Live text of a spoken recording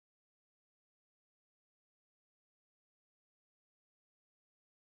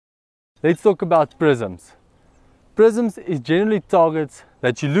let's talk about prisms. Prisms is generally targets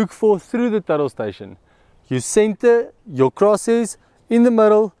that you look for through the turtle station. You center your crosshairs in the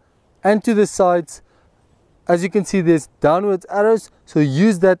middle and to the sides. As you can see, there's downward arrows, so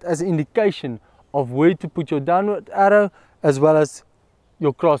use that as an indication of where to put your downward arrow as well as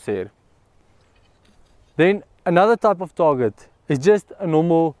your crosshair. Then another type of target is just a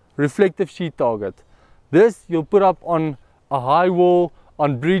normal reflective sheet target. This you'll put up on a high wall,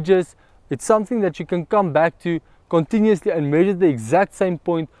 on bridges. It's something that you can come back to continuously and measure the exact same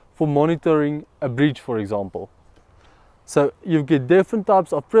point for monitoring a bridge, for example. So you get different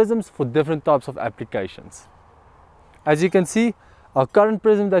types of prisms for different types of applications. As you can see, our current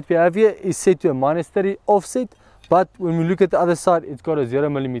prism that we have here is set to a -30 offset, but when we look at the other side, it's got a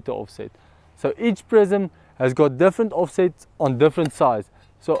 0mm offset. So each prism has got different offsets on different sides.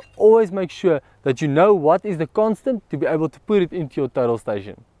 So always make sure that you know what is the constant to be able to put it into your turtle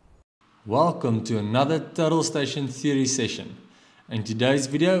station. Welcome to another turtle station theory session. In today's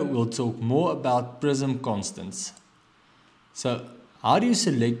video, we'll talk more about prism constants. So how do you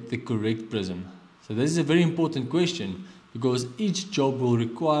select the correct prism? So this is a very important question because each job will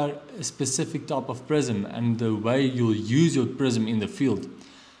require a specific type of prism and the way you'll use your prism in the field.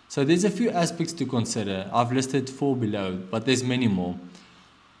 So there's a few aspects to consider. I've listed 4 below, but there's many more.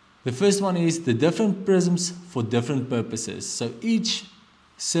 The first one is the different prisms for different purposes. So each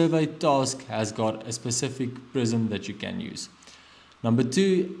survey task has got a specific prism that you can use. Number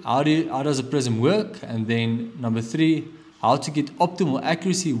 2, how does a prism work? And then number 3, how to get optimal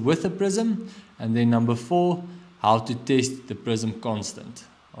accuracy with a prism. And then number 4, how to test the prism constant.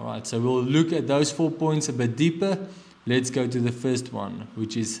 Alright, so we'll look at those 4 points a bit deeper. Let's go to the first one,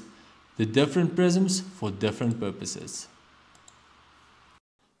 which is the different prisms for different purposes.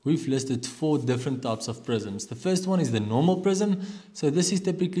 We've listed 4 different types of prisms. The first one is the normal prism. So this is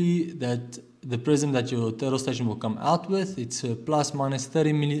typically the prism that your turtle station will come out with. It's a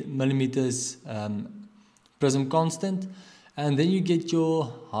 ±30 millimeters prism constant. And then you get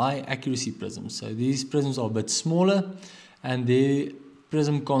your high accuracy prisms. So these prisms are a bit smaller and their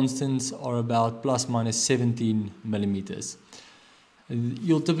prism constants are about ±17 millimeters.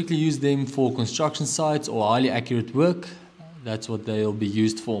 You'll typically use them for construction sites or highly accurate work. That's what they'll be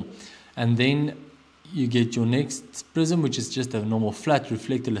used for. And then you get your next prism, which is just a normal flat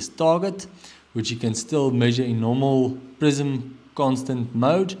reflectorless target, which you can still measure in normal prism constant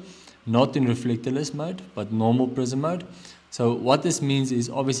mode, not in reflectorless mode, but normal prism mode. So what this means is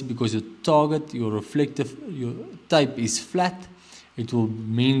obviously because your target, your tape is flat, it will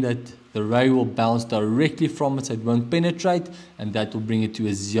mean that the ray will bounce directly from it, so it won't penetrate, and that will bring it to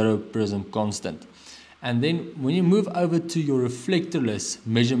a 0 prism constant. And then when you move over to your reflectorless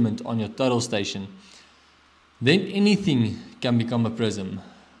measurement on your turtle station, then anything can become a prism.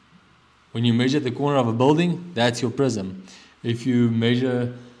 When you measure the corner of a building, that's your prism. If you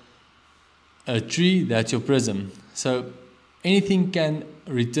measure a tree, that's your prism. So anything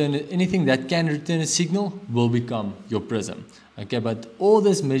that can return a signal will become your prism. Okay, but all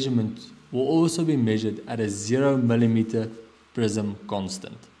this measurement will also be measured at a 0mm prism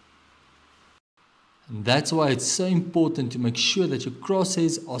constant. And that's why it's so important to make sure that your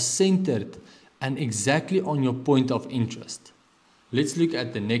crosshairs are centered and exactly on your point of interest. Let's look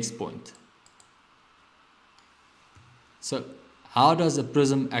at the next point. So, how does a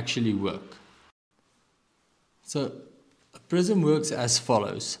prism actually work? So, a prism works as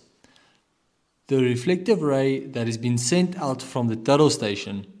follows. The reflective ray that has been sent out from the turtle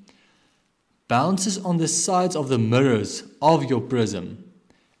station bounces on the sides of the mirrors of your prism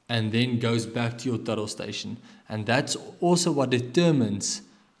and then goes back to your turtle station. And that's also what determines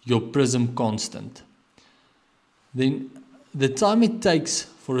your prism constant. Then the time it takes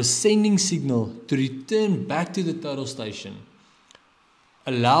for a sending signal to return back to the turtle station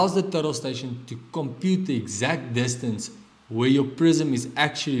allows the turtle station to compute the exact distance where your prism is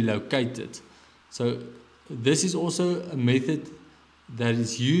actually located. So this is also a method that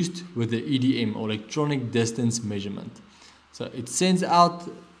is used with the EDM, or electronic distance measurement. So it sends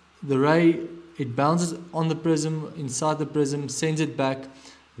out the ray, it bounces on the prism, inside the prism, sends it back.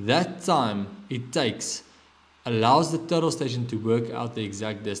 That time it takes allows the turtle station to work out the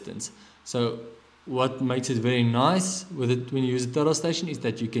exact distance. So what makes it very nice with it when you use a turtle station is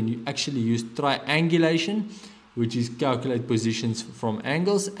that you can actually use triangulation, which is calculate positions from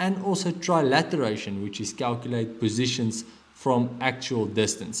angles, and also trilateration, which is calculate positions from actual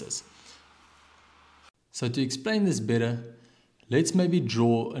distances. So to explain this better, let's maybe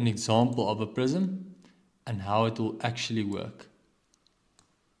draw an example of a prism and how it will actually work.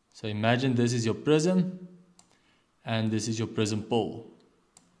 So imagine this is your prism and this is your prism pole.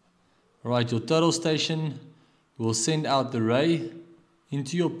 Right, your turtle station will send out the ray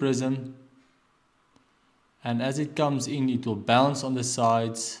into your prism, and as it comes in, it will bounce on the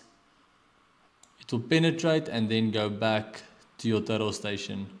sides, it will penetrate and then go back to your turtle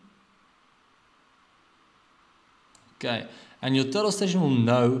station. Okay, and your turtle station will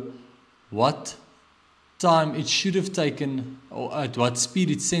know what time it should have taken or at what speed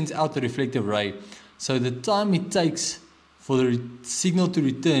it sends out the reflective ray. So the time it takes for the signal to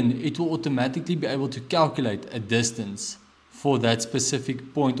return, it will automatically be able to calculate a distance for that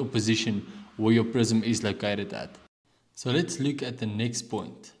specific point or position where your prism is located at. So let's look at the next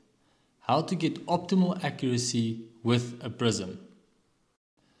point. How to get optimal accuracy with a prism.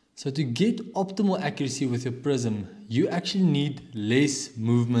 So to get optimal accuracy with your prism, you actually need less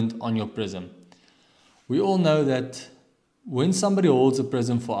movement on your prism. We all know that when somebody holds a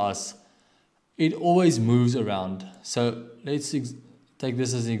prism for us, it always moves around. So let's take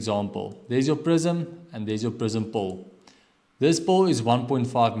this as an example. There's your prism and there's your prism pole. This pole is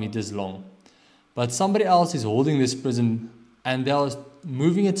 1.5 meters long, but somebody else is holding this prism and they are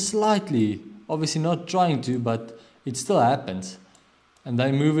moving it slightly, obviously not trying to, but it still happens. And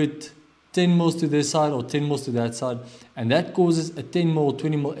they move it 10 mils to this side or 10 mils to that side, and that causes a 10 mil,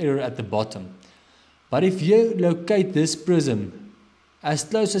 20 mil error at the bottom. But if you locate this prism as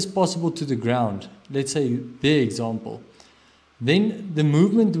close as possible to the ground, let's say their example, then the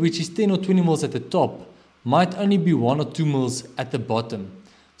movement, which is 10 or 20 mils at the top, might only be 1 or 2 mils at the bottom.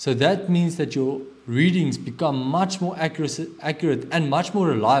 So that means that your readings become much more accurate and much more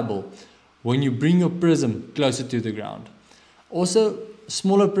reliable when you bring your prism closer to the ground. Also,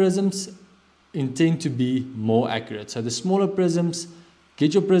 smaller prisms intend to be more accurate. So the smaller prisms,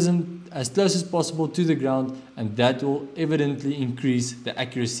 get your prism as close as possible to the ground, and that will evidently increase the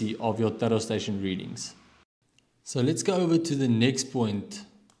accuracy of your turtle station readings. So let's go over to the next point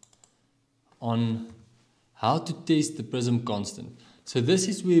on how to test the prism constant. So this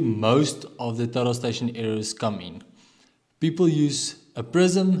is where most of the turtle station errors come in. People use a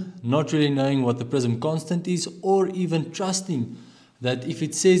prism, not really knowing what the prism constant is, or even trusting that if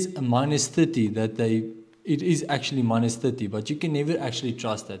it says a minus 30, that it is actually minus 30, but you can never actually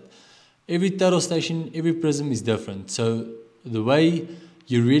trust that. Every turtle station, every prism is different. So the way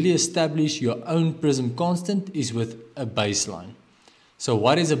you really establish your own prism constant is with a baseline. So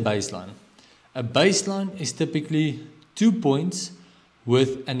what is a baseline? A baseline is typically 2 points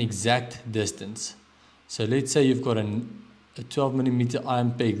with an exact distance. So let's say you've got a 12 millimeter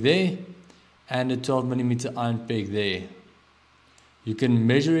iron peg there and a 12 millimeter iron peg there. You can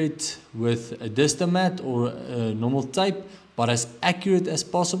measure it with a distomat or a normal tape, but as accurate as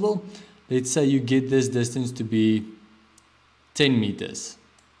possible. Let's say you get this distance to be 10 meters.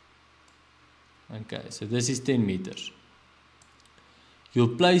 Okay, so this is 10 meters.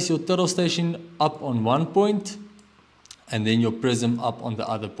 You'll place your turtle station up on one point and then your prism up on the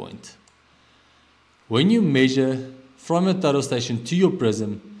other point. When you measure from your turtle station to your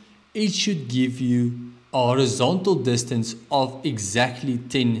prism, it should give you a horizontal distance of exactly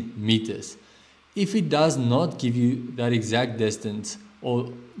 10 meters. If it does not give you that exact distance,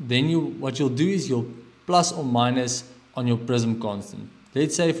 then what you'll do is you'll plus or minus on your prism constant.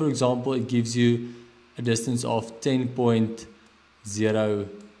 Let's say, for example, it gives you a distance of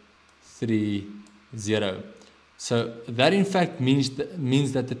 10.030. So that in fact means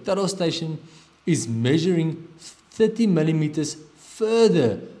that the turtle station is measuring 30 millimeters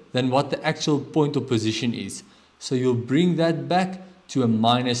further than what the actual point or position is. So you'll bring that back to a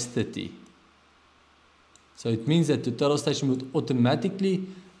minus 30. So it means that the turtle station would automatically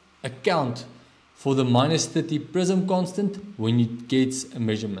account for the minus 30 prism constant when it gets a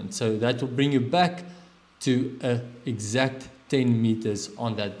measurement. So that will bring you back to an exact 10 meters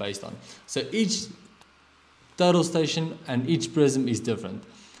on that baseline. So each turtle station and each prism is different.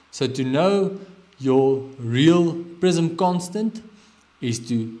 So to know your real prism constant is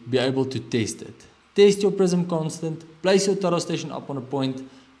to be able to test it. Test your prism constant, place your turtle station up on a point,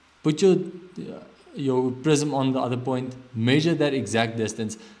 put your prism on the other point, measure that exact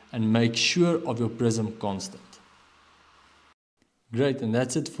distance, and make sure of your prism constant. Great, and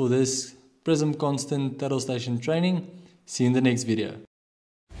that's it for this prism constant turtle station training. See you in the next video.